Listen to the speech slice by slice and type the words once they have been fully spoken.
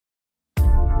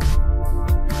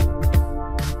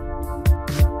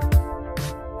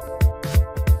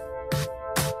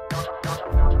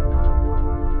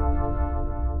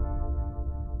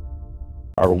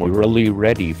Are we really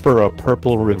ready for a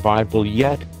purple revival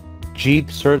yet?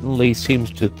 Jeep certainly seems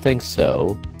to think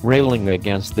so, railing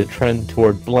against the trend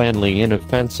toward blandly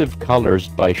inoffensive colors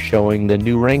by showing the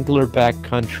new Wrangler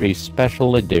Backcountry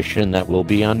Special Edition that will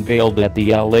be unveiled at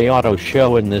the LA Auto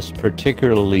Show in this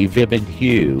particularly vivid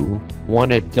hue,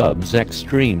 one it dubs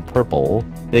Extreme Purple.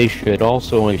 They should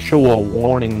also issue a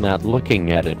warning that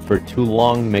looking at it for too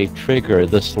long may trigger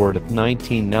the sort of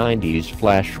 1990s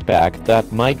flashback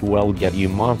that might well get you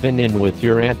mobbing in with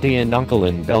your auntie and uncle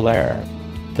in Bel Air.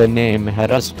 The name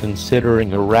had us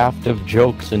considering a raft of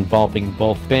jokes involving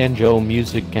both banjo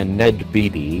music and Ned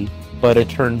Beatty, but it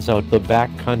turns out the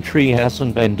backcountry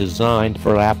hasn't been designed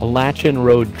for Appalachian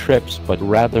road trips but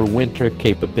rather winter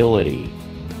capability.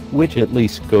 Which at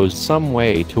least goes some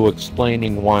way to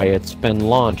explaining why it's been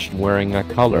launched wearing a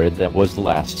color that was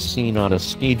last seen on a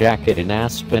ski jacket in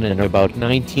Aspen in about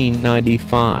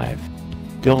 1995.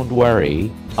 Don't worry,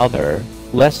 other,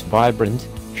 less vibrant,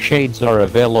 shades are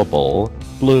available: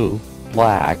 blue,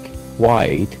 black,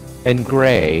 white, and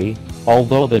gray,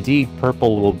 although the deep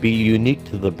purple will be unique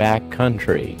to the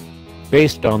backcountry.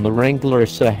 Based on the Wrangler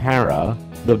Sahara,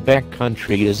 the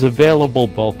Backcountry is available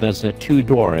both as a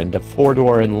 2-door and a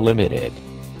 4-door in limited.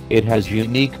 It has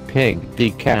unique pink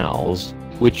decals,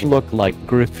 which look like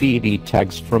graffiti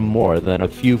tags from more than a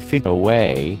few feet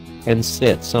away, and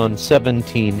sits on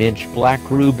 17-inch black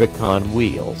Rubicon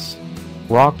wheels.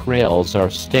 Rock rails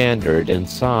are standard and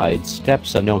side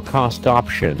steps a no-cost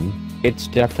option. It's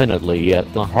definitely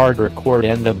at the hardcore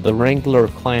end of the Wrangler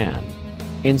clan.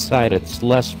 Inside it's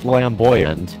less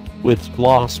flamboyant, with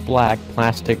gloss black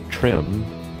plastic trim,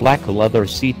 black leather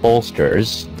seat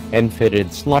bolsters, and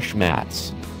fitted slush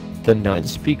mats. The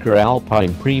 9-speaker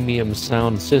Alpine premium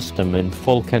sound system and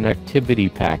full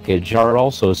connectivity package are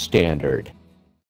also standard.